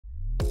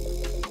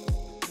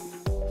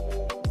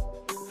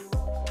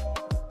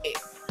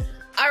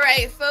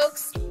right,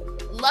 folks.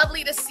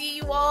 Lovely to see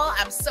you all.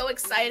 I'm so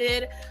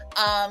excited.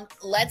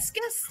 Let's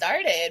get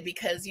started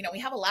because, we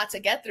have a lot to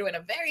get through in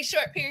a very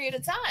short period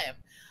of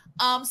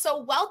time.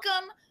 So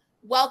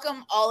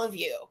welcome all of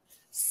you.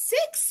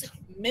 6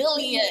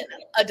 million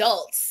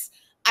adults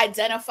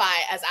identify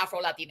as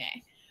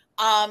Afrolatine.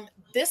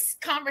 This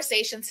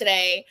conversation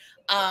today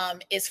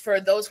is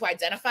for those who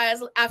identify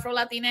as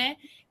Afrolatine,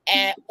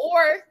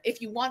 or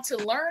if you want to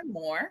learn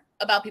more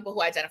about people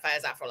who identify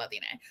as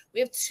Afrolatine. We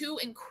have 2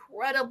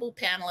 incredible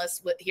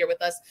panelists here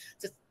with us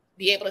to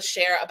be able to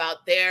share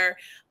about their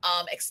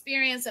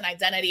experience and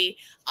identity.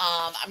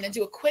 I'm going to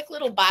do a quick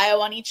little bio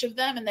on each of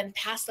them and then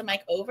pass the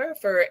mic over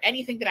for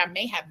anything that I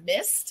may have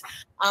missed.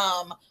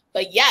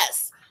 But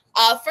yes,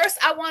 first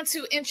I want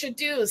to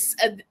introduce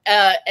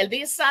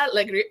Elisa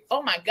Legrier.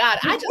 Oh my God,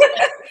 I just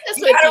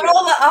you gotta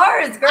roll the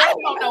R's, girl. I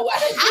don't know what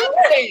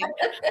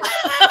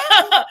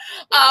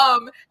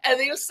happened.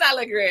 Elisa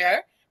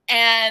Legrier.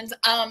 And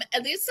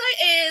Elisa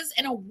is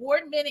an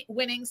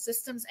award-winning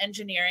systems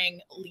engineering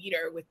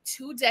leader with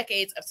 2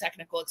 decades of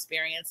technical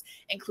experience,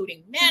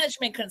 including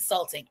management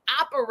consulting,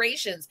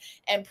 operations,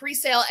 and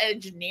pre-sale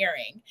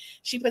engineering.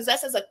 She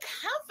possesses a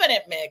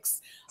confident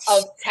mix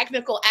of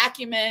technical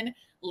acumen,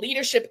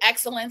 leadership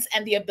excellence,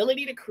 and the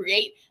ability to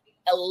create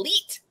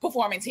elite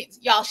performing teams.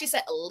 Y'all, she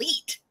said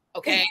elite,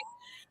 okay?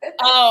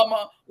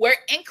 Where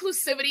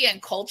inclusivity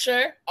and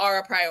culture are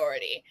a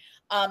priority.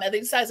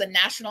 Elisa is a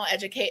national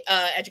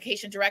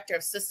education director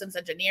of systems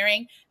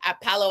engineering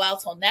at Palo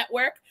Alto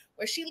Network,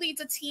 where she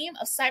leads a team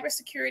of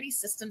cybersecurity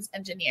systems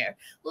engineer.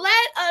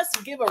 Let us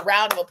give a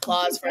round of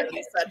applause for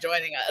Elisa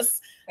joining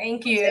us.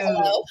 Thank you.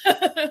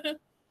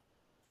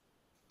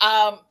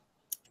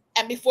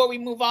 And before we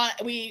move on,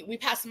 we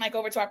pass the mic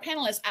over to our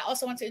panelists. I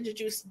also want to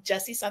introduce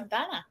Jessie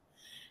Santana.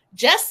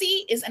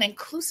 Jessie is an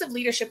inclusive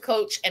leadership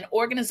coach and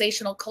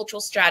organizational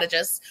cultural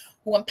strategist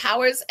who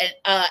empowers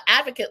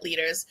advocate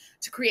leaders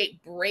to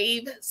create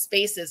brave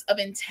spaces of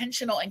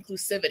intentional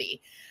inclusivity.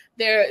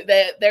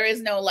 There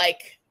is no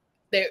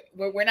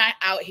we're not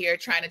out here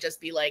trying to just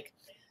be like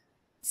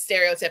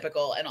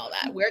stereotypical and all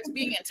that. We're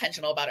being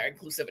intentional about our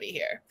inclusivity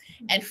here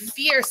and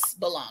fierce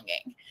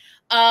belonging.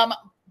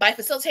 By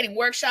facilitating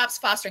workshops,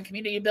 fostering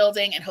community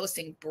building, and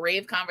hosting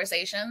brave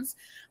conversations,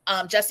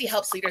 Jessie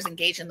helps leaders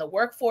engage in the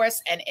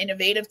workforce and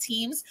innovative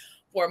teams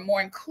for a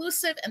more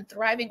inclusive and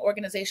thriving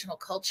organizational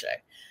culture.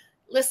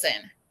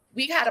 Listen,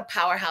 we got a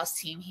powerhouse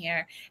team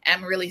here,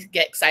 and I'm really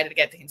excited to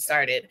get things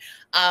started.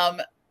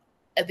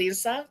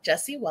 Elisa,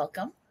 Jessie,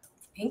 welcome.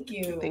 Thank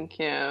you. Thank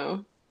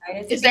you.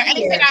 Is there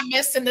anything I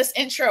missed in this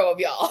intro of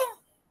y'all?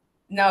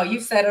 No, you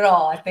said it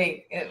all. I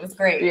think it was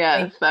great.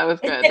 Yes, that was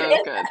good. That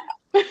was good.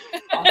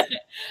 Awesome.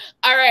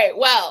 All right.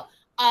 Well,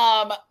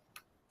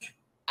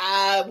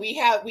 we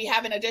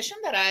have an addition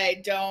that I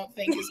don't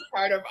think is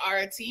part of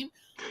our team.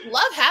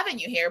 Love having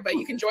you here, but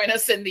you can join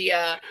us in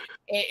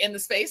the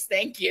space.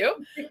 Thank you.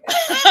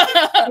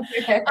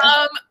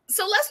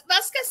 So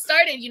let's get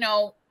started.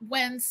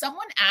 When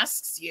someone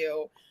asks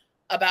you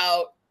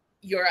about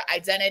your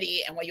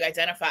identity and what you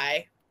identify,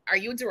 are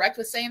you direct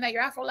with saying that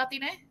you're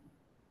Afro-Latine?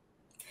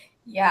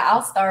 Yeah,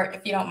 I'll start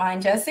if you don't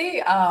mind,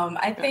 Jessie.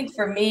 I think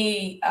for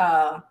me,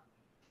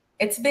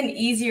 it's been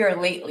easier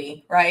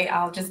lately, right?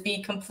 I'll just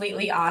be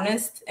completely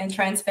honest and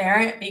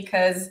transparent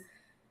because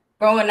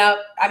growing up,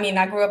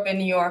 I grew up in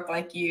New York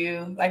like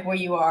where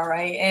you are,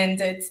 right? And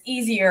it's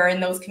easier in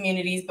those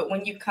communities. But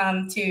when you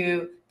come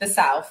to the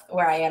South,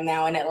 where I am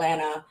now in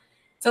Atlanta,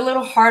 it's a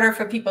little harder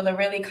for people to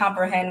really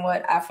comprehend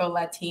what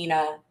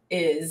Afro-Latina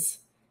is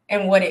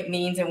and what it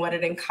means and what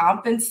it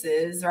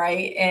encompasses,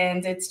 right?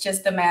 And it's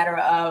just a matter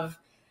of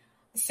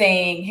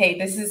saying, hey,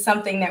 this is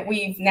something that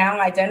we've now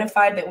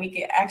identified that we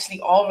can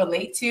actually all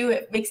relate to.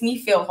 It makes me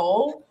feel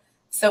whole.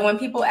 So when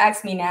people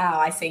ask me now,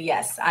 I say,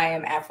 yes, I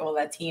am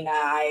Afro-Latina.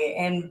 I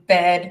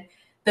embed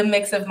the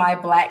mix of my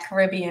Black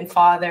Caribbean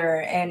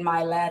father and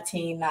my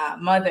Latina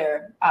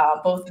mother,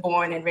 both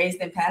born and raised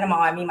in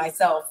Panama.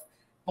 Myself,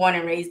 born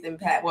and raised in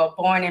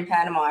born in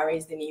Panama,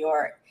 raised in New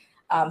York.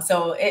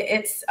 So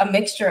it's a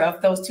mixture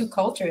of those 2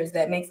 cultures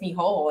that makes me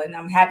whole, and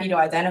I'm happy to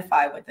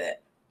identify with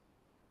it.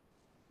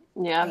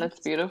 Yeah, that's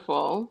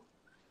beautiful.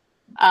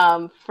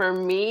 For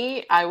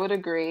me, I would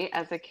agree.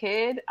 As a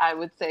kid, I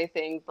would say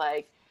things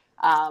like,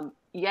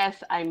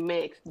 yes, I'm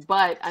mixed,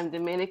 but I'm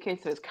Dominican,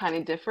 so it's kind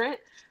of different.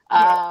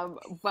 Yeah.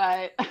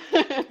 But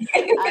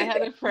I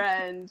had a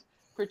friend,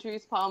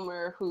 Patrice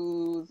Palmer,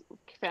 whose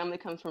family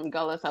comes from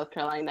Gullah, South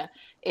Carolina,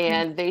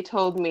 and they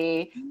told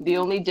me the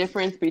only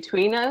difference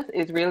between us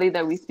is really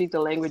that we speak the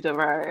language of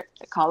our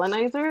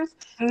colonizers.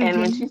 Mm-hmm.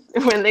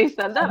 And when they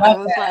said that, I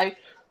was like,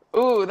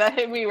 ooh, that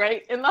hit me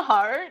right in the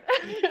heart.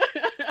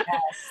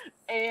 Yes.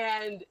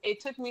 And it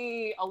took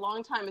me a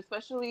long time,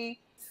 especially,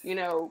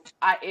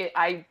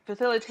 I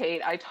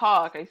facilitate, I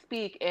talk, I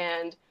speak,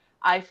 and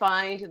I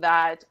find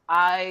that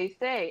I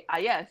say,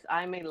 yes,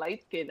 I'm a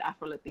light-skinned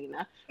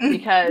Afro-Latina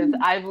because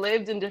I've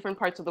lived in different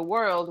parts of the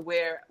world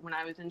where when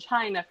I was in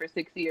China for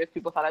 6 years,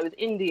 people thought I was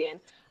Indian.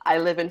 I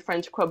live in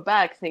French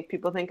Quebec,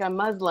 people think I'm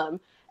Muslim.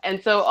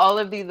 And so all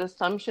of these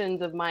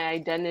assumptions of my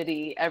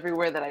identity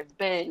everywhere that I've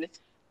been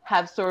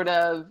have sort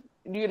of,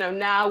 you know,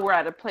 now we're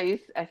at a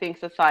place, I think,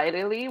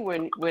 societally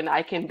when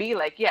I can be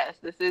like, yes,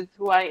 this is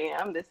who I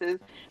am.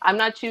 I'm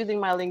not choosing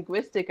my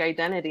linguistic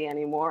identity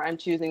anymore. I'm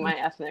choosing my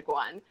ethnic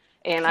one.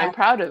 And I'm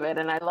proud of it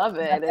and I love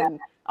it and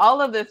all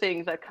of the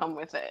things that come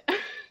with it.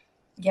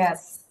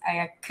 Yes,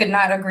 I could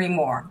not agree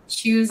more.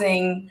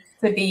 Choosing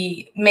to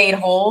be made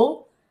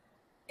whole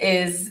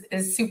is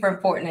super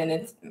important, and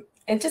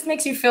it just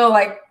makes you feel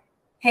like,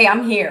 hey,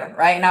 I'm here,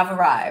 right? And I've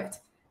arrived.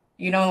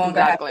 You no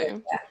longer have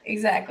to,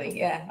 exactly.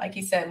 Yeah, like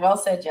you said. Well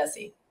said,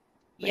 Jesse.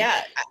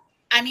 Yeah,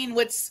 I mean,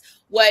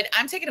 what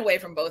I'm taking away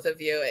from both of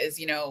you is,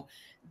 you know,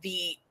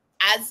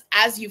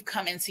 as you've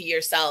come into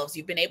yourselves,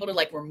 you've been able to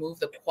like remove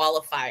the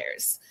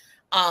qualifiers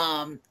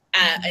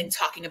and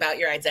talking about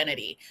your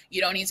identity. You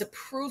don't need to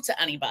prove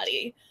to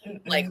anybody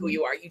like who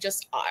you are. You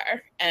just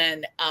are.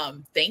 And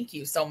thank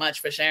you so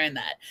much for sharing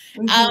that.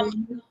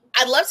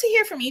 I'd love to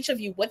hear from each of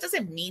you. What does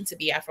it mean to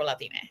be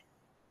Afrolatine?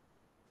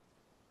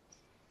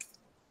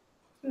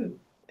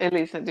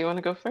 Elisa, do you want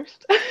to go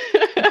first?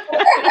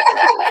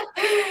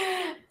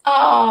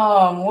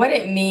 What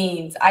it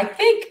means.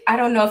 I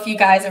don't know if you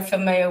guys are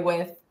familiar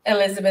with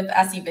Elizabeth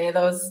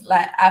Acevedo's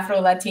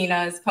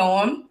Afro-Latina's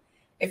poem.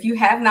 If you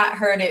have not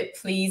heard it,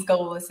 please go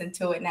listen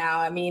to it now.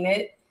 I mean,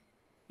 it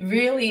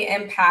really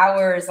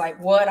empowers like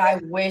what I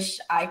wish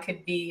I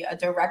could be, a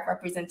direct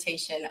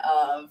representation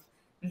of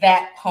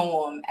that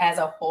poem as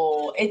a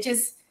whole. It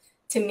just,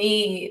 to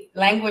me,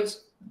 language,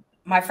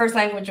 my first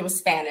language was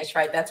Spanish,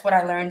 right? That's what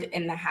I learned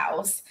in the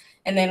house.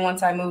 And then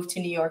once I moved to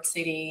New York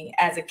City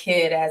as a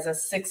kid, as a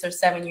 6 or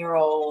 7 year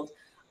old,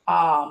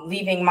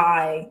 leaving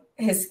my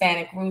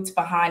Hispanic roots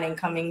behind and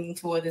coming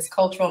into this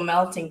cultural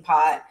melting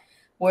pot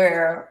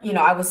where, you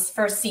know, I was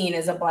first seen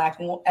as a black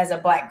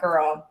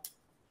girl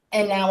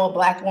and now a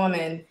Black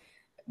woman.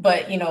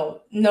 But, you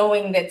know,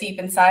 knowing that deep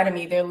inside of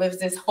me, there lives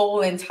this whole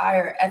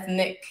entire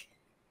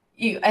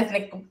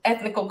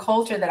ethnical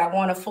culture that I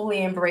want to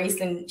fully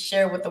embrace and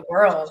share with the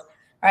world.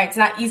 Right. It's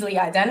not easily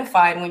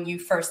identified when you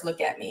first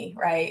look at me.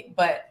 Right.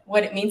 But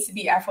what it means to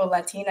be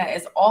Afro-Latina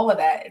is all of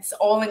that. It's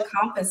all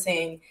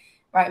encompassing,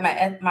 right?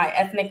 My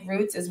ethnic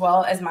roots as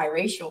well as my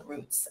racial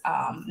roots.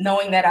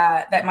 Knowing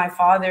that my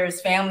father's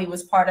family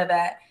was part of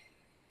that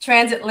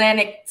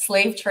transatlantic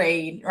slave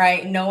trade,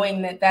 right?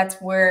 Knowing that that's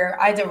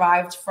where I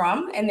derived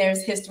from and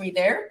there's history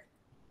there,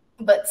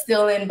 but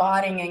still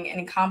embodying and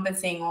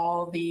encompassing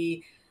all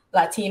the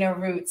Latina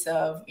roots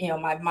of, you know,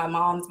 my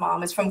mom's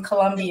mom is from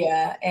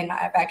Colombia, and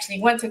I've actually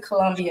went to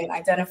Colombia and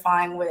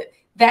identifying with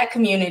that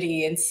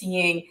community and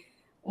seeing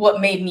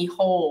what made me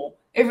whole.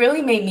 It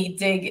really made me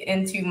dig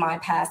into my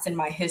past and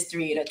my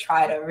history to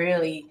try to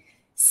really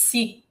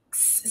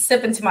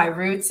sip into my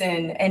roots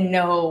and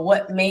know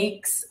what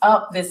makes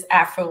up this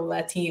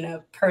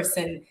Afro-Latina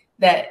person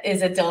that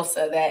is a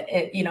Dilsa,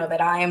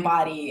 that I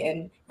embody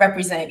and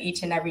represent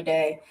each and every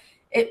day.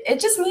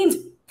 It just means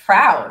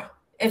proud.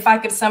 If I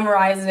could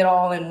summarize it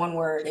all in one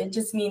word, it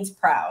just means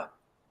proud.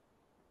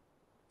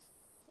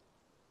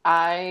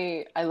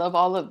 I love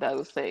all of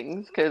those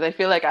things because I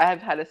feel like I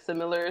have had a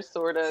similar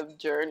sort of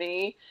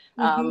journey.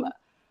 A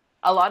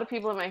lot of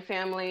people in my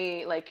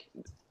family, like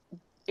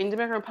in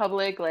Dominican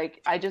Republic,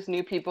 like I just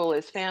knew people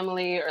as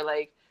family, or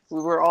like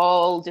we were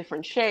all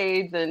different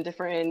shades and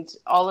different,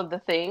 all of the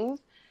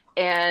things.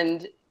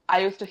 And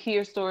I used to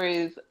hear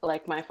stories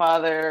like my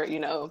father, you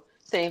know,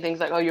 saying things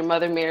like, oh, your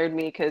mother married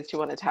me because she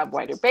wanted to have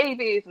whiter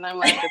babies. And I'm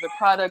like, as a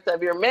product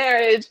of your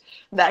marriage,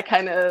 that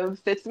kind of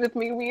sits with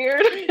me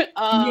weird.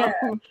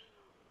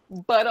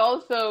 But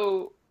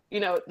also, you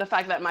know, the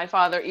fact that my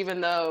father,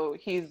 even though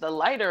he's the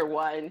lighter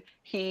one,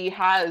 he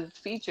has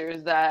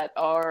features that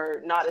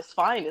are not as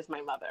fine as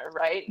my mother,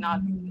 right?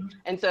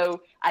 And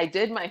so I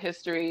did my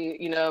history,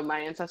 you know,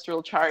 my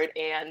ancestral chart,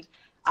 and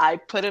I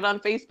put it on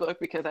Facebook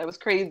because I was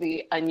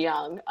crazy and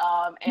young.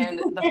 And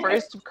the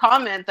first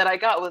comment that I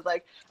got was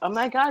like, oh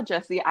my God,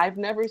 Jesse, I've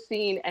never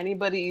seen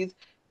anybody's,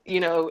 you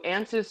know,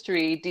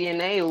 ancestry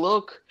DNA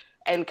look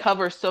and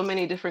cover so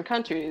many different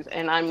countries.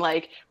 And I'm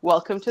like,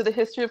 welcome to the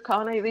history of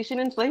colonization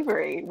and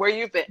slavery, where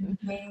you've been.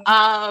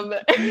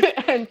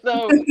 And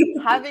so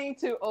having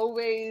to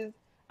always,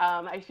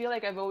 I feel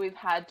like I've always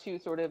had to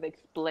sort of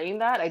explain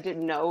that. I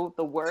didn't know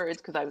the words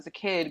because I was a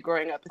kid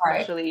growing up,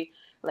 especially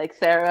like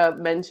Sarah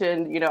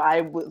mentioned, you know,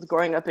 I was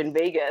growing up in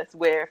Vegas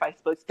where if I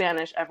spoke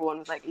Spanish, everyone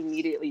was like,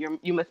 immediately,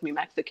 you must be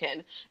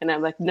Mexican. And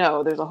I'm like,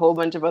 no, there's a whole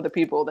bunch of other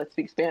people that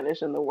speak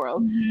Spanish in the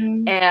world.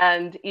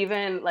 And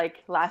even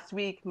like last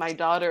week, my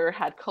daughter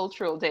had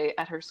cultural day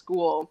at her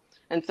school.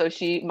 And so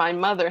my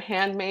mother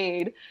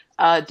handmade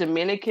a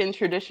Dominican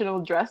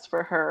traditional dress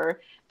for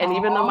her. And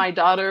even though my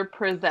daughter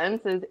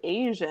presents as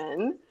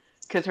Asian,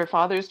 because her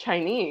father's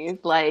Chinese,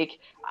 like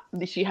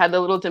she had the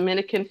little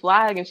Dominican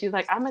flag and she's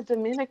like, I'm a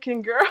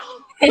Dominican girl.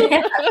 I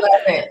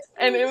love it.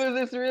 And it was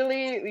this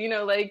really, you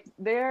know, like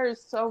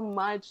there's so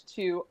much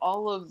to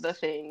all of the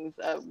things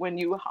when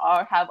you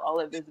have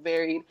all of this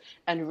varied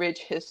and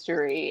rich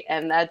history.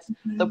 And that's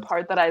the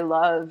part that I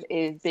love,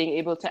 is being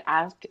able to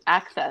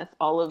access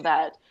all of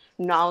that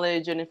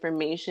knowledge and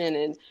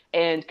information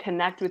and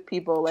connect with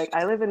people. Like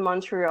I live in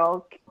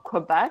Montreal,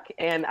 Quebec,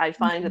 and I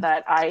find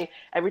that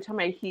every time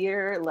I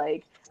hear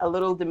like a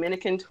little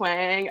Dominican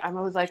twang, I'm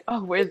always like,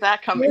 oh, where's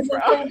that coming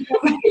from?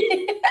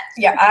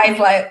 Your eyes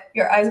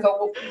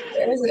go,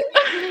 where is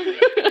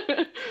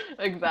it?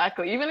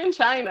 Exactly. Even in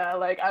China,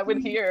 like I would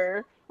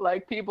hear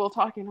like people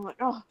talking, I'm like,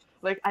 oh,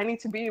 like I need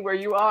to be where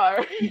you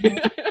are.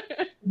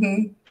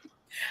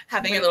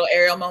 Having a little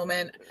aerial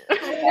moment. Where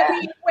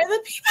the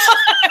people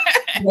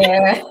are.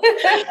 Yeah.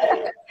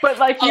 But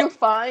like you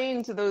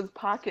find those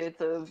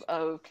pockets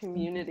of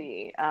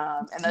community,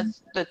 and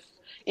that's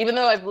even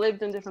though I've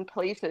lived in different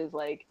places,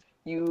 like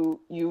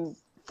you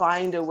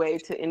find a way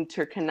to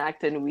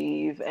interconnect and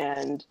weave,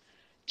 and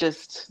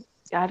just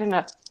I don't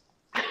know.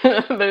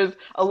 There's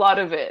a lot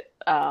of it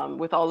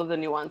with all of the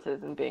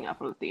nuances in being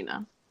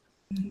Afro-Latina.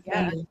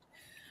 Yeah.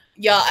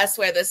 Yeah, I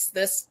swear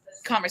this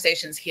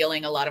conversation's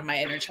healing a lot of my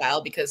inner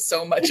child, because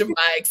so much of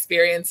my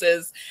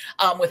experiences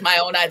with my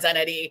own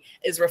identity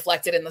is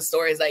reflected in the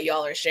stories that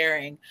y'all are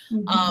sharing.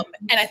 And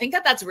I think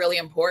that that's really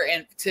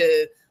important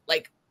to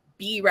like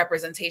be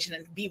representation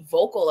and be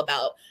vocal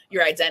about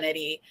your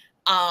identity.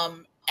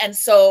 And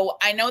so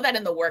I know that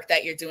in the work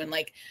that you're doing,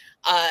 like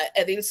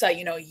Edilsa,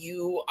 you know,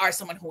 you are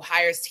someone who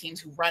hires teams,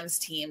 who runs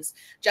teams.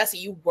 Jesse,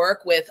 you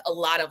work with a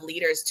lot of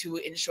leaders to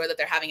ensure that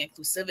they're having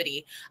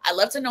inclusivity. I'd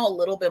love to know a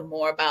little bit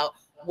more about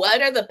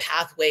what are the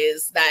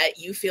pathways that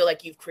you feel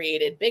like you've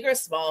created, big or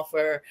small,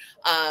 for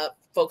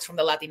folks from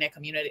the Latina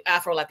community,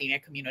 Afro-Latina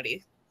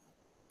community?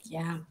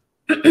 Yeah,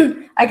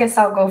 I guess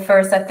I'll go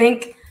first. I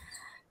think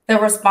the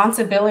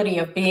responsibility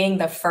of being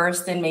the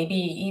first, and maybe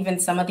even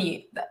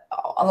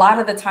a lot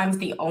of the times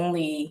the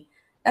only,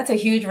 that's a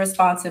huge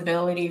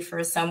responsibility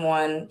for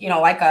someone, you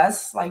know, like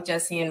us, like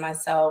Jesse and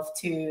myself,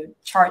 to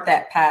chart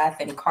that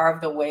path and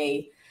carve the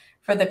way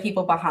for the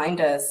people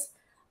behind us.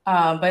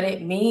 But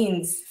it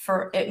means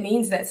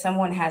that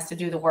someone has to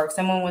do the work.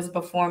 Someone was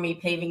before me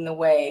paving the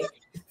way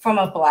from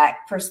a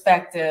Black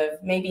perspective,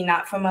 maybe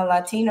not from a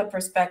Latina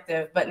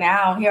perspective, but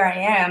now here I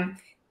am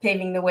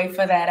paving the way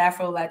for that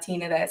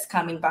Afro-Latina that's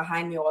coming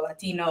behind me, or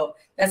Latino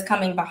that's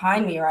coming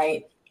behind me,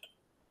 right?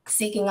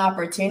 Seeking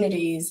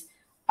opportunities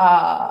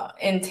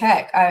in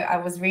tech. I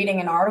was reading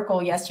an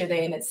article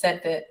yesterday, and it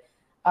said that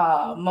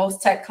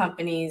most tech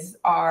companies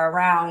are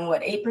around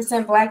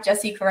 8% Black.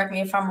 Jesse, correct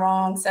me if I'm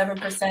wrong.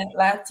 7%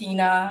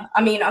 Latina.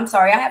 I mean, I'm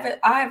sorry. I have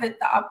it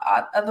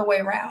the other way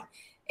around.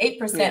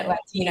 8%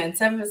 Latina and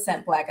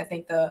 7% Black. I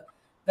think the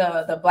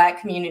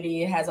Black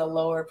community has a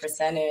lower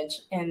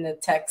percentage in the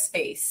tech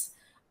space.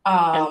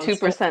 And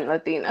 2%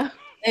 Latina.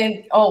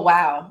 And oh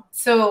wow.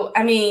 So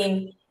I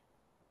mean,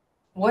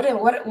 what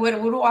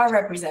do I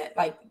represent?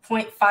 Like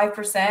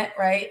 0.5%,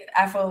 right?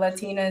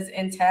 Afro-Latinas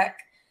in tech.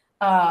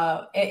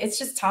 It's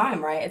just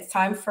time, right? It's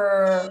time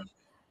for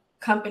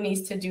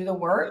companies to do the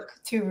work,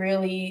 to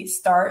really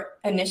start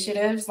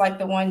initiatives like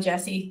the one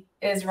Jesse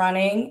is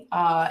running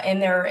in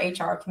their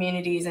HR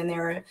communities and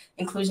their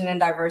inclusion and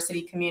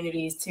diversity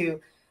communities,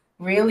 to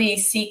really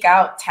seek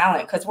out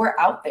talent, because we're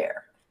out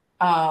there.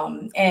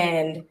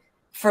 And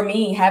for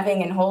me,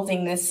 having and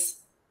holding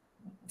this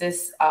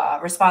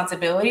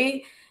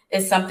responsibility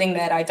is something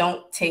that I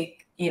don't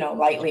take,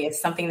 lightly. It's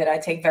something that I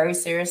take very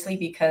seriously,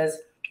 because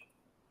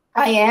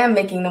I am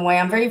making the way.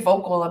 I'm very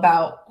vocal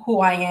about who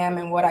I am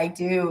and what I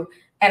do.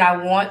 And I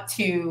want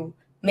to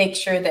make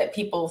sure that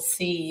people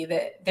see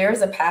that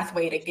there's a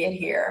pathway to get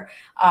here.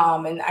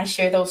 And I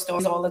share those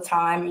stories all the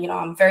time.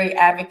 I'm very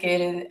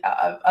advocate and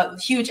a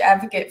huge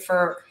advocate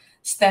for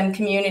STEM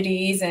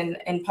communities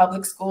and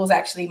public schools.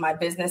 Actually, my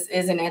business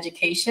is in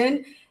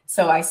education.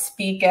 So I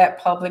speak at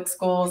public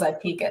schools, I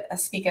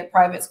speak at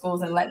private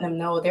schools, and letting them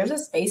know there's a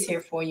space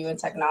here for you in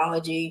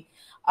technology.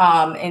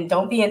 And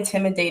don't be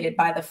intimidated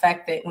by the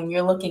fact that when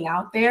you're looking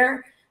out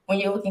there, when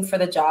you're looking for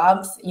the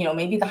jobs,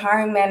 maybe the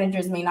hiring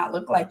managers may not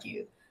look like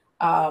you,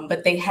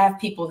 but they have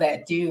people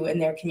that do in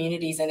their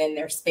communities and in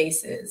their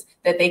spaces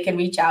that they can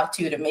reach out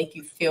to make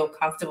you feel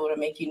comfortable, to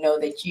make you know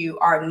that you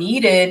are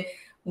needed,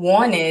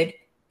 wanted,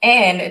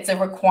 and it's a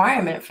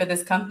requirement for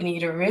this company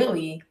to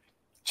really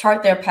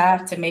chart their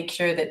path to make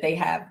sure that they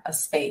have a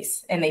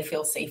space and they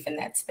feel safe in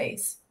that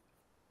space.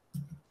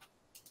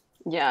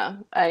 Yeah,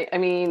 I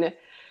mean,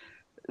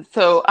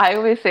 so I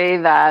always say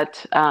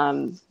that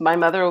my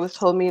mother always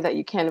told me that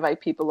you can't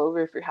invite people over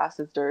if your house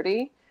is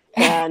dirty.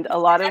 And a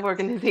lot of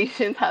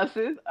organizations'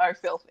 houses are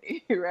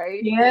filthy,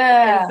 right?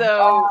 Yeah. And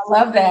so I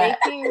love that.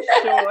 Making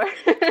sure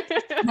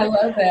I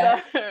love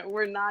that.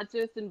 we're not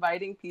just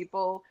inviting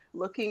people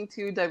looking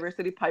to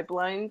diversity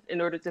pipelines in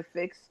order to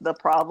fix the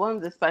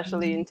problems,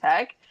 especially in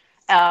tech.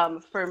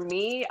 For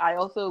me, I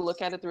also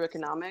look at it through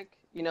economic,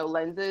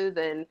 lenses.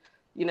 And,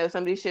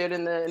 somebody shared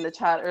in the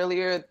chat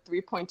earlier,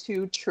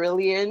 3.2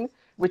 trillion,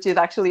 which is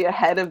actually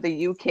ahead of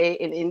the UK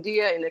and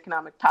India in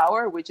economic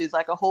power, which is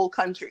like a whole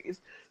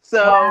country's.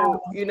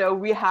 So, wow.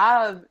 We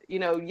have,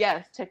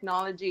 yes,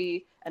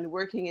 technology and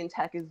working in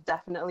tech is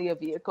definitely a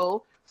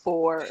vehicle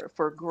for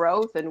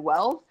growth and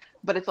wealth,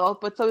 but so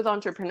is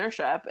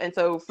entrepreneurship. And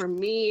so for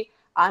me,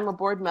 I'm a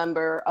board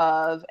member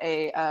of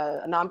a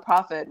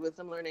nonprofit,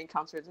 Wisdom Learning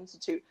Counselors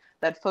Institute,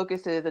 that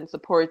focuses and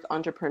supports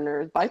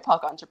entrepreneurs,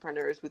 BIPOC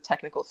entrepreneurs, with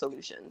technical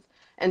solutions.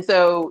 And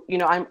so, you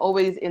know, I'm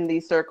always in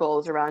these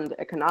circles around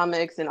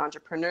economics and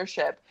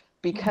entrepreneurship,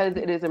 because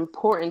it is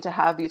important to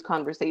have these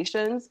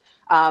conversations,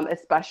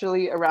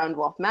 especially around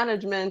wealth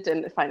management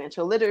and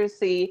financial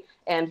literacy,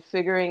 and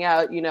figuring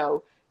out, you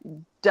know,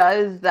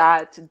 does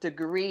that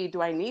degree,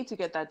 do I need to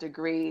get that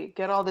degree,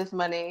 get all this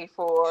money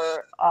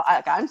for,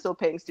 I'm still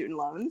paying student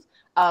loans,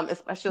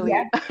 especially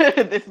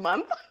this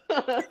month.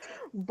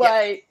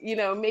 But, you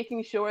know,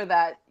 making sure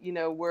that, you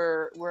know,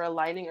 we're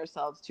aligning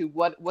ourselves to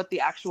what the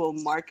actual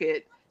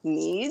market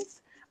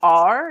needs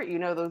are. You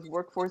know, those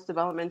workforce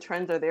development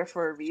trends are there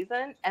for a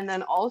reason. And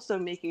then also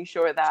making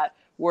sure that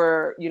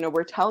we're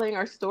telling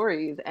our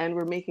stories, and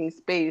we're making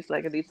space,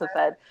 like Adisa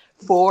said,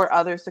 for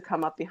others to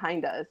come up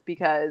behind us.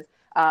 Because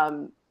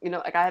you know,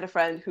 like I had a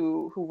friend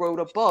who wrote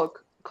a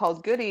book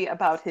called Goody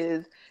about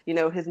his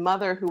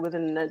mother, who was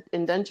an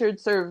indentured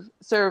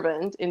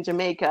servant in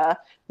Jamaica,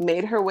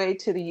 made her way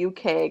to the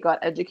UK, got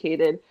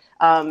educated,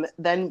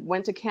 then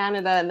went to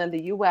Canada and then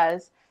the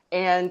US,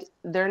 and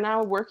they're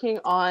now working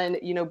on,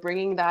 you know,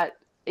 bringing that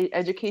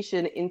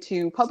education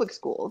into public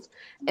schools.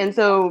 And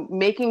so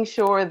making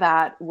sure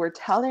that we're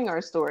telling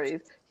our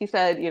stories. He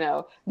said, you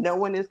know, no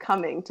one is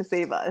coming to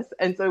save us.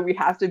 And so we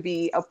have to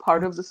be a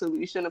part of the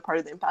solution, a part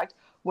of the impact.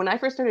 When I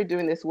first started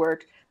doing this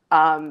work,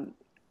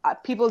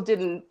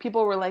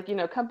 people were like, you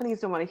know,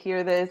 companies don't want to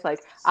hear this. Like,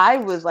 I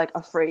was like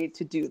afraid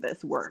to do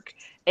this work.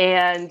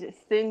 And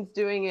since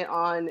doing it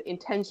on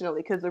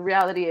intentionally, because the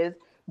reality is,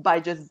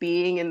 by just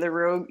being in the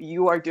room,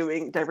 you are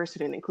doing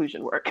diversity and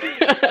inclusion work.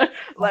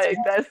 Like,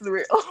 that's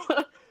real.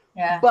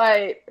 Yeah.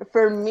 But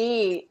for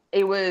me,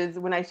 it was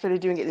when I started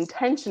doing it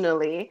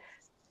intentionally,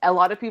 a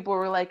lot of people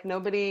were like,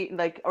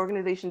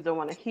 organizations don't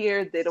want to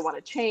hear, they don't want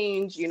to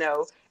change, you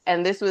know,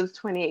 and this was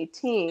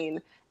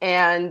 2018.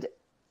 And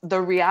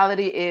the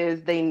reality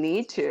is they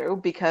need to,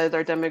 because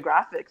our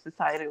demographics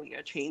societally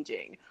are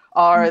changing.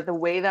 The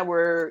way that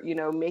we're, you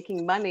know,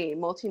 making money,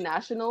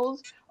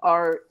 multinationals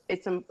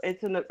it's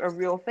a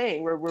real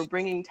thing where we're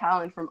bringing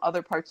talent from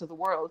other parts of the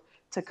world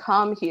to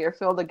come here,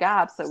 fill the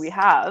gaps that we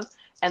have.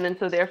 And then,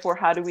 so therefore,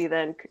 how do we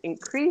then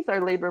increase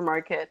our labor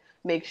market,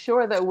 make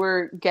sure that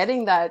we're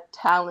getting that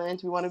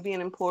talent? We want to be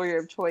an employer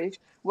of choice.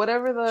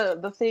 Whatever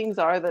the things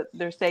are that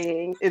they're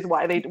saying is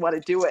why they want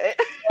to do it.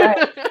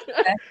 Right.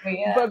 Exactly,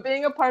 yeah. But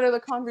being a part of the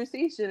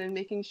conversation and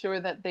making sure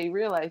that they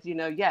realize, you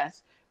know,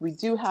 yes, we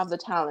do have the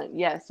talent.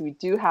 Yes, we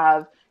do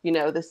have, you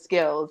know, the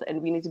skills,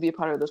 and we need to be a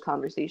part of those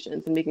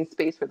conversations and making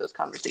space for those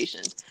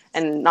conversations,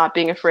 and not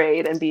being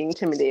afraid and being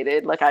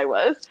intimidated like I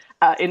was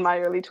in my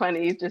early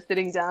 20s, just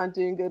sitting down,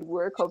 doing good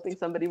work, hoping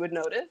somebody would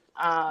notice,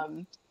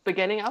 but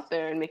getting out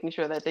there and making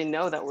sure that they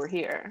know that we're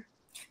here.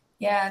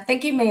 Yeah, I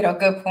think you made a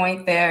good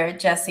point there,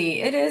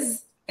 Jessie. It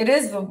is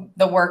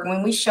the work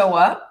when we show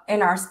up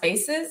in our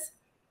spaces.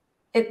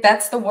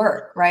 That's the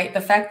work, right?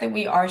 The fact that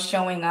we are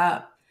showing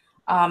up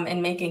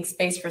and making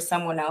space for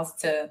someone else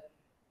to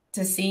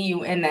see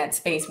you in that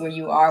space where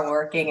you are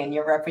working and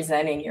you're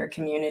representing your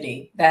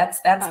community. That's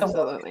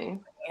Absolutely.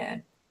 The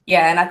work.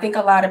 Yeah, and I think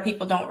a lot of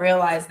people don't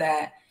realize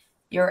that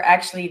you're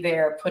actually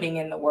there putting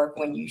in the work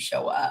when you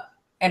show up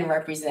and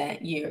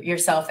represent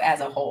yourself as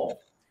a whole.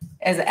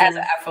 As an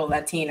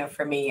Afro-Latina,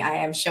 for me, I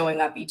am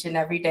showing up each and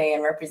every day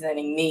and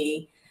representing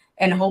me,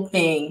 and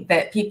hoping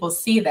that people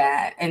see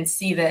that and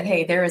see that,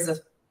 hey, there is a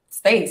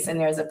space and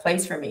there's a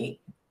place for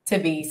me to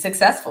be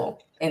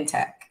successful in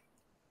tech.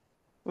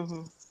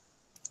 Mm-hmm.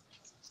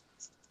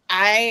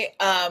 I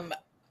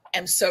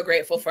am so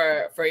grateful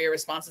for your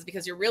responses,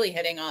 because you're really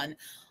hitting on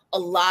a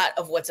lot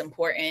of what's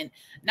important,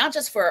 not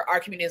just for our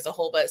community as a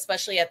whole, but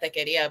especially at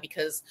Tequeria,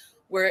 because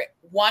we're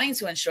wanting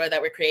to ensure that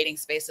we're creating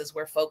spaces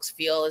where folks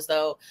feel as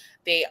though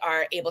they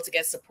are able to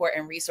get support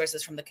and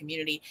resources from the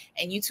community.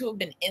 And you two have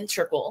been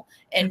integral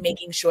in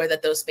making sure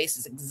that those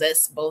spaces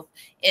exist, both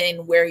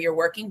in where you're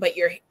working, but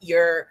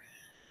you're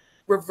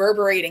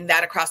reverberating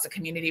that across the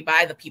community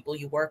by the people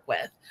you work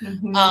with.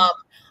 Mm-hmm.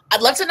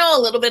 I'd love to know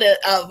a little bit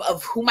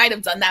of who might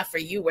have done that for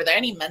you. Were there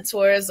any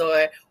mentors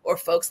or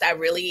folks that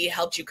really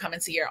helped you come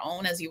into your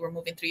own as you were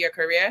moving through your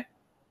career?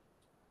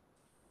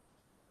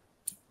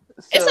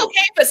 So, it's okay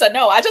if it's a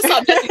no. I just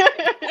saw Jessie.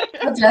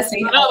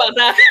 Jessie. I know about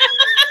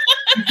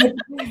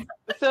that.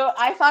 So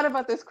I thought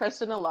about this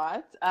question a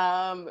lot,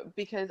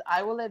 because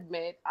I will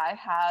admit I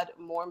had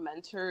more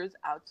mentors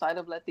outside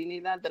of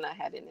Latinidad than I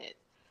had in it.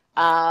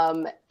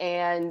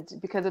 And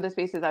because of the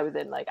spaces I was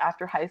in, like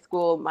after high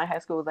school, my high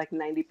school was like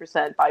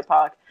 90%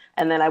 BIPOC.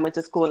 And then I went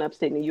to school in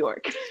upstate New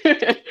York,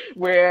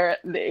 where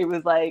it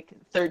was like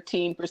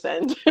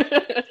 13%.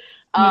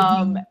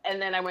 And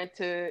then I went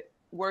to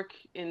work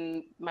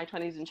in my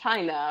 20s in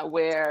China,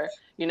 where,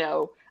 you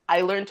know,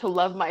 I learned to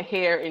love my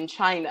hair in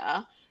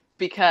China,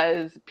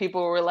 because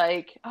people were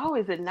like, oh,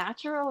 is it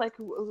natural?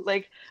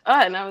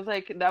 And I was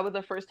like, that was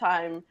the first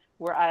time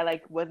where I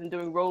like wasn't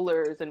doing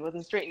rollers and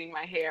wasn't straightening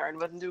my hair and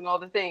wasn't doing all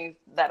the things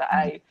that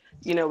I,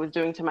 you know, was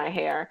doing to my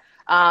hair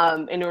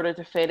in order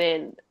to fit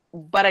in.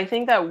 but I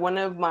think that one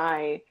of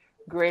my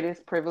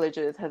greatest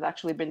privileges has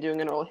actually been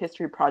doing an oral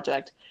history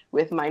project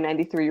with my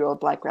 93-year-old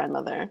Black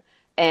grandmother,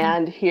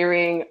 and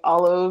hearing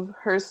all of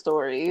her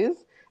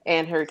stories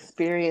and her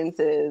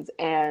experiences,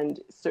 and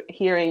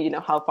hearing, you know,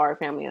 how far our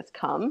family has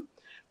come,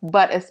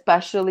 but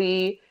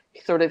especially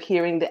sort of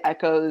hearing the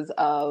echoes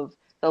of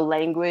the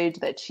language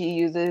that she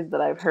uses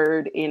that I've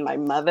heard in my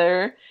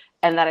mother,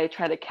 and that I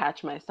try to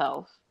catch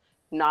myself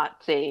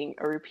not saying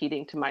or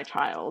repeating to my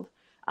child.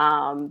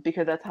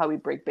 Because that's how we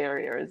break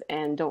barriers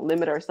and don't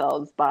limit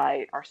ourselves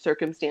by our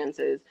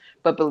circumstances,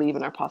 but believe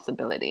in our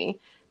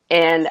possibility.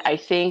 And I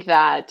think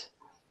that,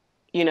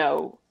 you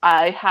know,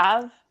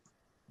 I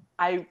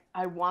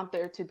want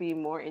there to be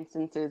more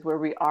instances where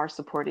we are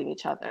supporting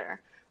each other,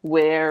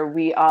 where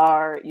we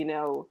are, you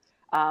know,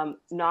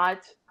 not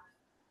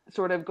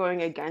sort of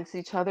going against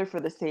each other for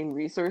the same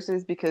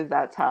resources, because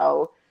that's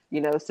how,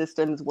 you know,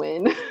 systems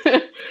win.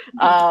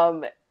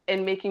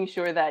 And making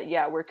sure that,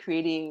 yeah, we're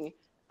creating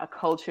a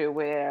culture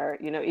where,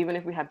 you know, even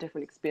if we have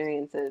different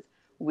experiences,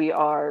 we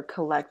are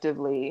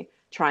collectively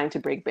trying to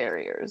break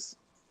barriers.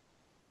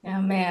 Yeah,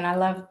 man, I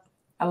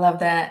love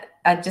that.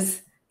 I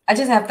just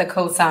have to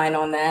co-sign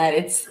on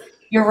that.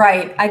 You're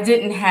right. I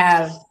didn't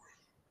have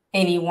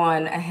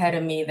anyone ahead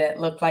of me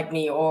that looked like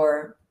me,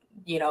 or,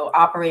 you know,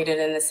 operated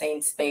in the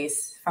same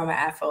space from an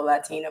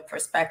Afro-Latina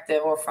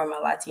perspective, or from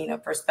a Latina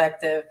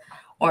perspective,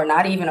 or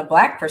not even a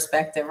Black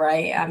perspective,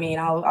 right? I mean,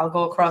 I'll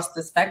go across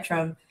the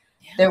spectrum.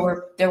 Yeah.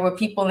 There were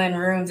people in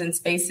rooms and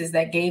spaces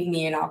that gave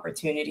me an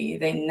opportunity.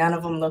 None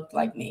of them looked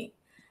like me.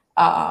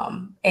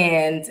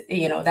 And,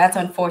 you know, that's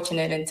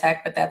unfortunate in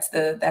tech, but that's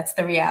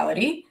the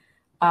reality.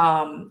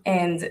 And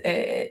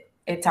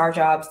it's our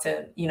jobs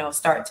to, you know,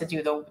 start to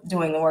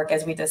doing the work,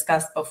 as we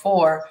discussed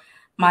before.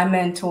 My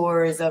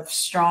mentors of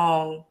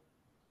strong,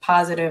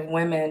 positive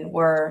women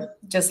were,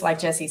 just like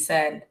Jessie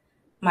said,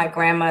 my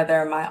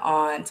grandmother, my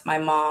aunt, my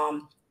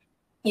mom,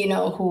 you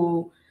know,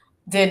 who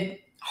did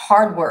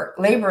hard work,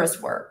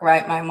 laborious work,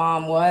 right? My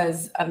mom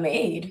was a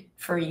maid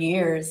for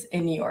years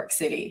in New York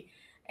City,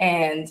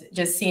 and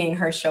just seeing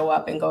her show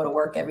up and go to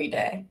work every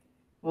day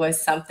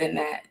was something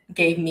that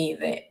gave me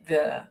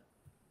the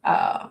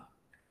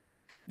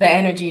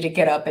energy to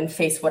get up and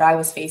face what I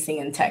was facing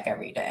in tech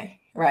every day,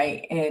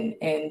 right?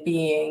 And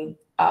being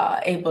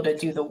able to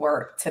do the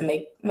work to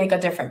make a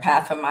different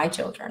path for my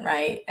children,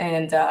 right?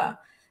 And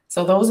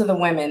so those are the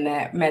women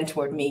that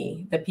mentored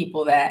me, the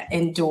people that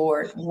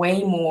endured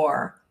way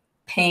more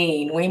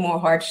pain, way more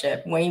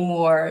hardship, way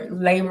more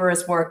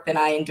laborious work than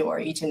I endure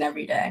each and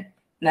every day.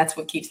 And that's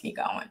what keeps me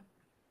going.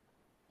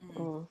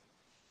 Mm.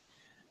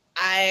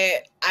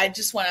 I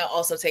just want to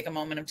also take a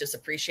moment of just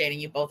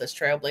appreciating you both as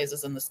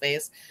trailblazers in the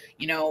space,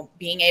 you know,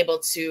 being able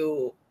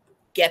to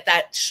get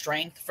that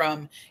strength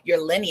from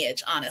your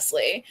lineage,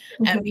 honestly,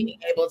 and being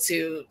able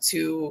to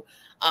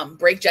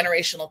break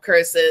generational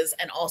curses,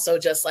 and also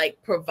just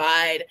like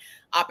provide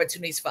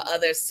opportunities for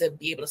others to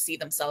be able to see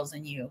themselves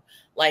in you.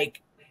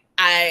 Like,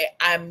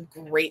 I'm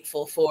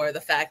grateful for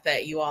the fact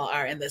that you all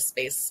are in this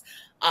space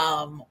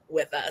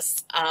with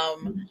us.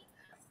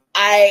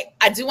 I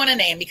do want to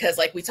name, because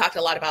like we talked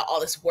a lot about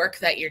all this work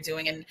that you're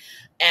doing,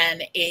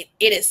 and it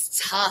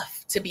is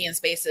tough to be in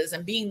spaces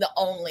and being the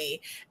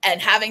only,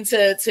 and having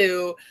to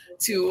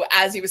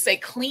as you would say,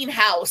 clean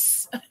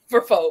house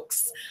for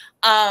folks.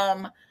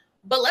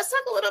 But let's talk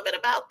a little bit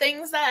about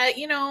things that,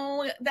 you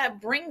know, that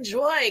bring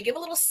joy. Give a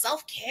little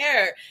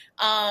self-care.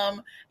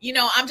 You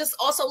know, I'm just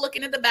also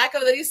looking at the back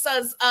of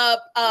Lisa's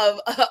on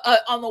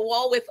the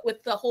wall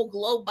with the whole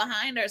globe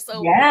behind her.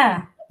 So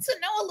yeah, to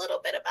know a little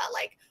bit about,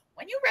 like,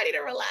 when you're ready to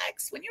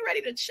relax, when you're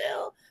ready to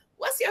chill,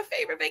 what's your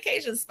favorite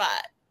vacation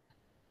spot?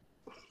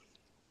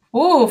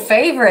 Ooh,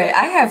 favorite.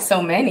 I have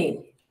so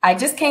many. I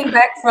just came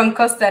back from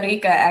Costa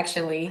Rica,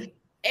 actually.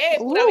 Hey,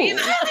 pura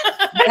vida.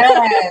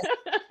 Yes.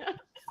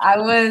 I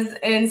was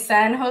in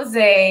San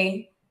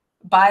Jose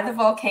by the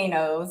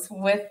volcanoes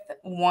with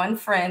one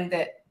friend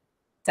that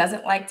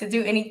doesn't like to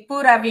do any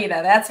pura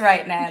vida. That's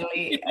right,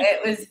 Natalie.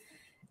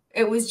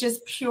 It was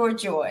just pure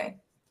joy.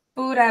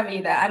 Pura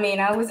vida. I mean,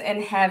 I was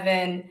in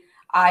heaven.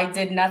 I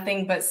did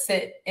nothing but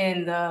sit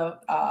in the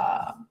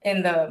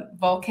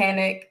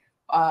volcanic,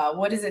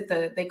 what is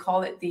it? They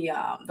call it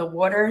the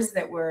waters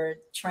that were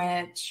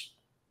trench.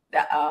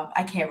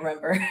 I can't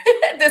remember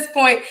at this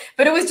point,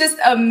 but it was just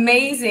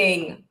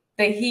amazing.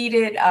 The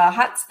heated the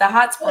hot springs.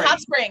 The hot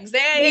springs.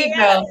 There you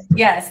go.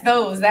 Yes,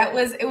 those.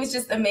 It was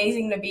just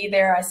amazing to be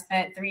there. I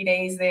spent 3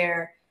 days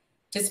there,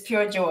 just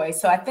pure joy.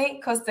 So I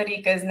think Costa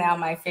Rica is now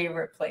my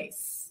favorite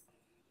place.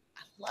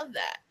 I love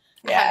that.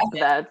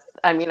 Yeah.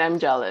 I mean, I'm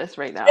jealous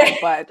right now,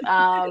 but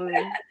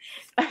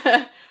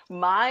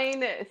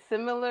mine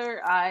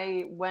similar.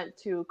 I went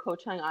to Koh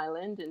Chang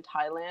Island in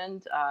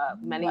Thailand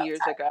many years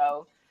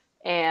ago.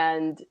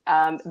 And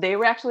they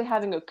were actually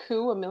having a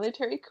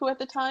military coup at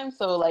the time.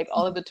 So like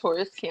all of the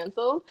tourists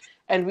canceled,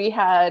 and we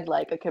had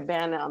like a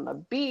cabana on the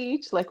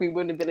beach, like we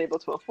wouldn't have been able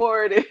to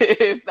afford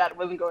if that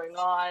wasn't going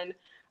on.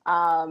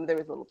 There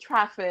was a little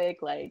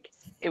traffic. Like,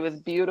 it was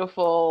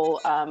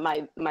beautiful.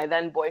 My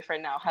then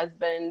boyfriend, now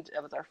husband,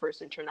 it was our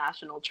first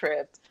international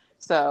trip.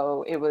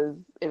 So it was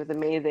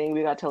amazing.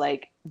 We got to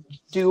like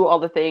do all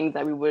the things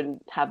that we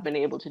wouldn't have been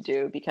able to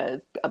do because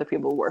other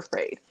people were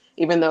afraid.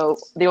 Even though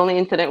the only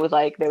incident was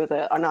like there was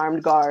an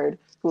unarmed guard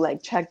who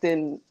like checked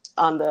in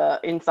on the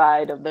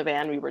inside of the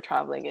van we were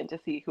traveling in to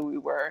see who we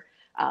were.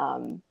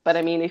 But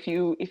I mean, if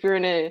you're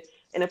in a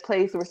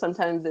place where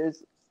sometimes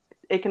there's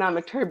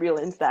economic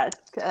turbulence, that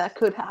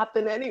could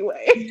happen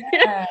anyway.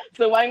 Yeah.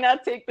 So why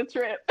not take the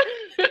trip?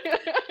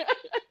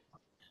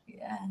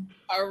 Yeah.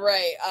 All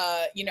right.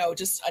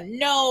 Just a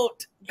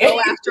note, go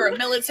after a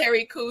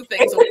military coup,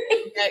 things will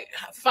get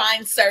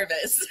fine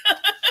service.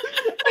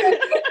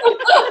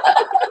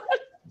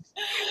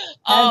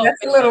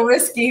 That's a little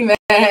risky, man.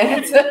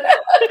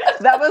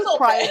 That was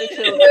prior to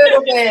children. A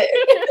little bit.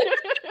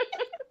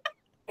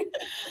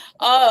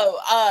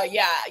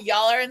 Yeah.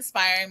 Y'all are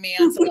inspiring me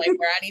on some like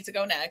where I need to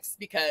go next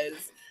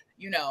because,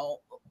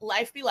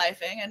 life be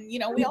lifing and,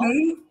 we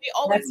always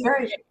That's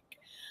right.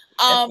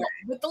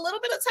 With the little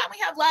bit of time we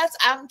have left,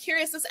 I'm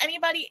curious, does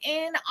anybody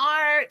in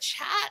our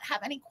chat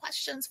have any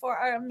questions for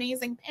our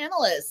amazing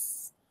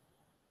panelists?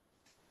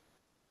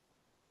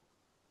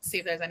 See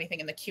if there's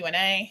anything in the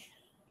Q&A.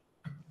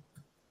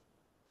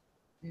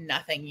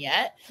 Nothing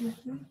yet.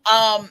 Mm-hmm.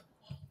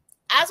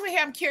 As we're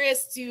here, I'm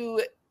curious, do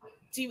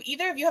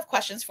either of you have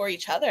questions for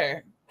each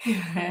other?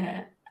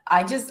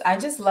 I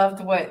just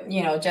loved what,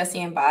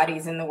 Jessie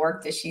embodies in the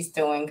work that she's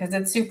doing, because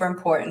it's super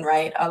important,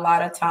 right? A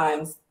lot of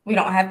times we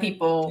don't have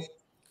people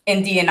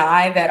in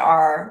D&I that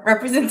are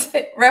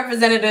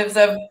representatives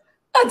of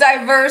a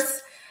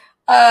diverse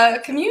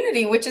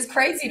community, which is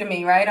crazy to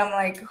me, right? I'm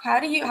like, how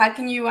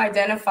can you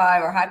identify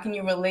or how can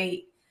you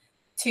relate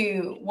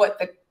to what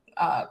the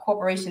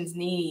corporations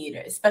need,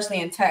 especially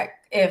in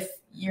tech, if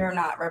you're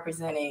not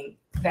representing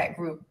that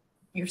group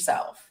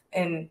yourself?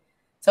 And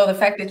so the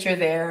fact that you're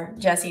there,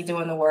 Jessie,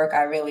 doing the work,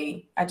 I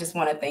just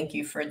want to thank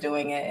you for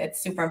doing it. It's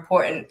super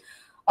important.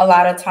 A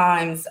lot of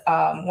times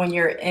when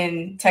you're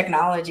in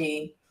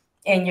technology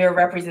and you're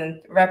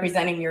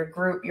representing your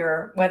group,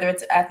 whether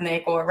it's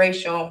ethnic or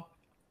racial,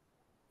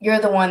 you're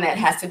the one that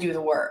has to do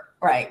the work,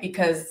 right?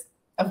 Because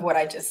of what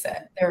I just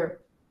said.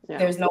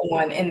 There's no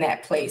one in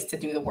that place to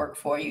do the work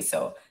for you.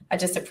 So I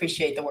just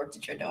appreciate the work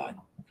that you're doing.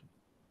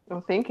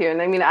 Well, thank you. And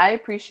I mean, I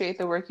appreciate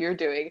the work you're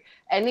doing.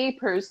 Any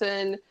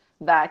person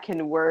that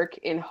can work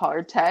in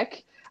hard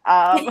tech,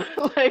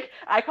 like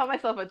I call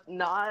myself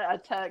not a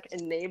tech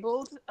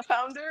enabled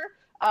founder,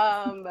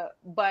 but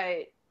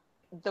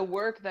the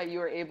work that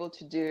you're able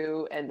to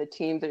do and the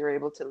teams that you're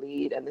able to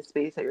lead and the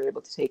space that you're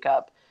able to take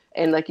up,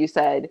 and like you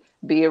said,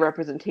 be a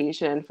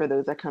representation for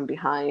those that come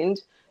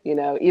behind,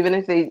 even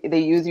if they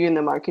use you in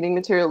the marketing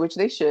material, which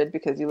they should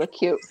because you look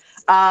cute.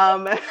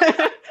 Thank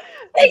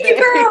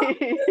you, girl.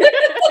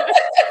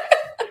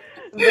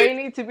 They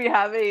need to be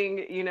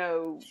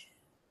having,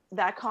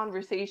 that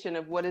conversation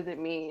of what does it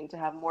mean to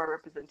have more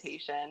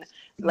representation.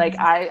 Mm-hmm. Like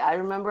I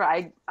remember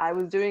I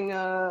was doing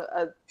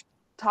a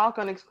talk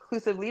on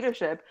exclusive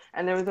leadership,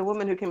 and there was a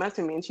woman who came up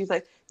to me and she's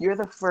like, "You're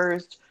the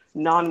first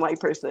non-white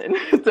person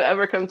to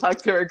ever come talk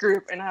to our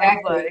group." And I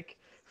was like,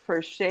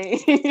 for shame.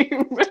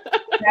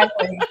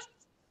 Exactly.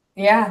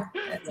 Yeah,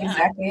 that's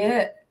exactly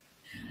it.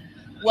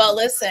 Well,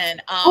 listen.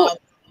 Hello.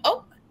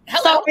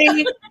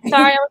 Sorry, I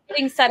was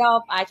getting set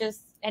up.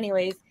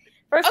 Anyways,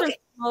 first and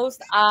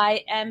foremost,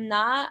 I am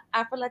not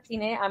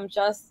Afrolatine.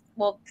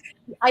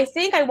 I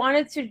think I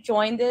wanted to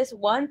join this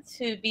one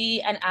to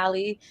be an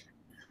ally,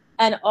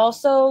 and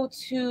also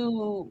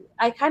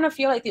I kind of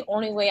feel like the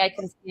only way I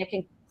can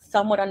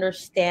somewhat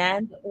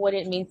understand what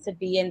it means to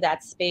be in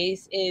that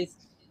space is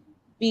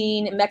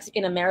being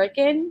Mexican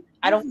American.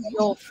 I don't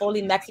feel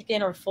fully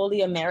Mexican or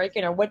fully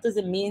American, or what does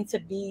it mean to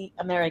be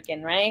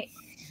American, right?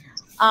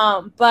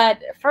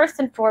 But first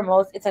and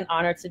foremost, it's an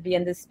honor to be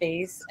in this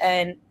space.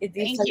 And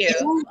thank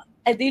you.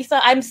 Adilsa,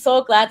 I'm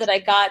so glad that I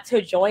got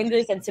to join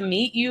this and to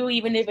meet you,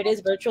 even if it is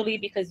virtually,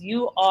 because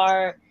you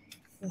are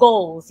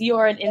goals. You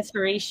are an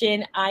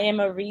inspiration. I am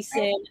a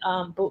recent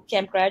boot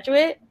camp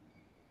graduate.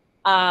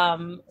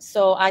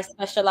 So I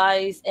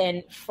specialize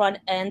in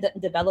front-end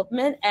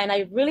development, and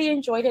I really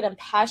enjoyed it. I'm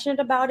passionate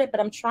about it, but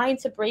I'm trying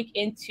to break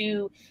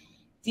into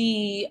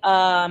the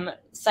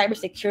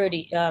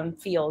cybersecurity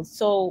field.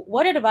 So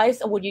what advice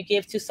would you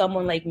give to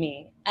someone like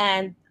me?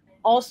 And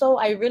also,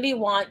 I really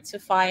want to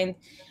find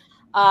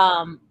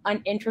an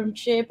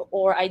internship,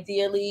 or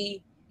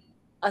ideally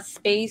a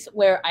space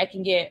where I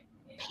can get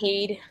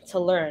paid to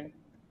learn.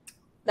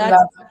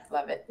 That's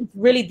love it.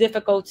 really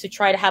difficult to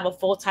try to have a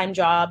full-time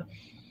job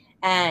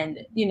and,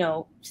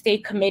 stay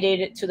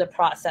committed to the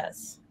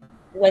process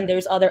when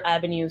there's other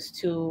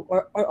avenues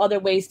or other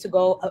ways to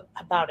go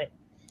about it,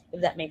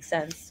 if that makes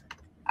sense.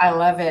 I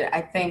love it.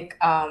 I think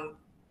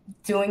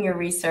doing your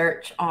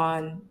research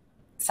on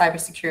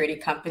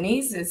cybersecurity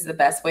companies is the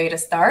best way to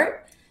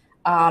start,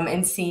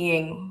 and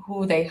seeing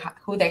who they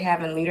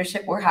have in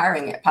leadership. We're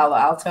hiring at Palo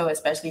Alto,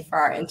 especially for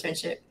our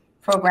internship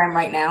program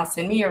right now.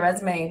 Send me your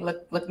resume.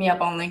 Look me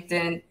up on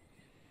LinkedIn.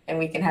 and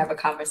we can have a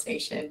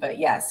conversation. But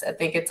yes, I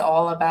think it's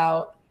all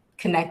about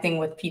connecting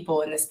with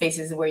people in the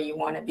spaces where you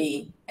want to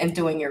be and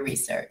doing your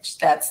research.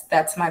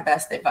 That's my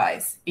best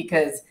advice,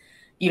 because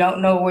you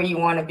don't know where you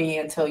want to be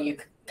until you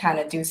kind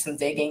of do some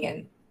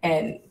digging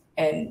and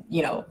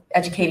you know,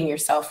 educating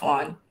yourself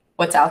on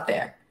what's out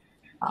there.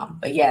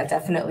 But yeah,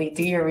 definitely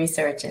do your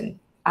research, and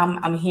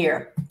I'm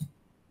here.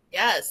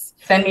 Yes.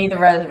 Send me the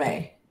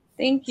resume.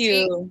 Thank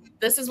you. See,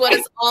 this is what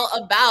it's all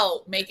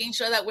about, making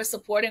sure that we're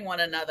supporting one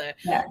another.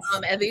 Yes.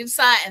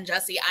 Evisa and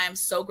Jesse, I am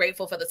so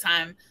grateful for the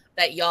time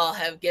that y'all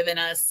have given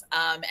us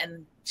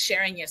and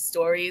sharing your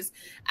stories.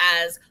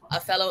 As a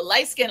fellow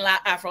light-skinned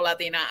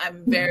Afro-Latina,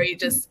 I'm very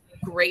just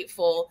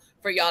grateful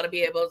for y'all to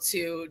be able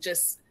to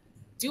just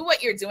do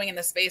what you're doing in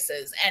the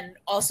spaces, and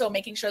also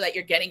making sure that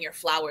you're getting your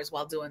flowers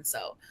while doing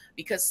so,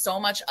 because so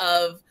much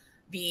of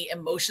the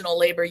emotional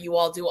labor you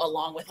all do,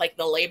 along with like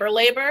the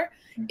labor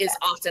is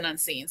often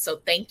unseen. So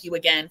thank you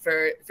again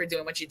for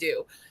doing what you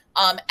do.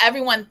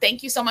 Everyone,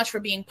 thank you so much for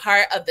being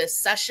part of this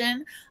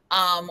session.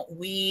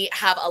 We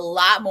have a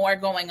lot more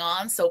going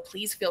on, so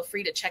please feel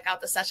free to check out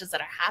the sessions that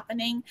are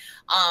happening.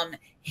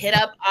 Hit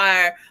up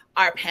our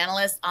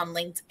panelists on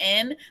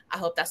LinkedIn. I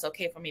hope that's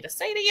okay for me to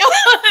say to y'all.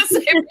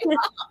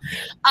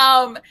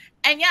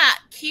 And yeah,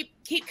 keep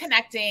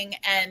connecting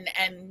and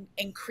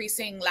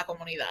increasing la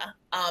comunidad.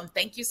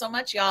 Thank you so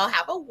much, y'all.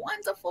 Have a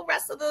wonderful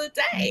rest of the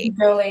day.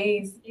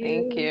 Girlies.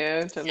 Thank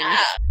you.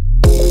 Yeah.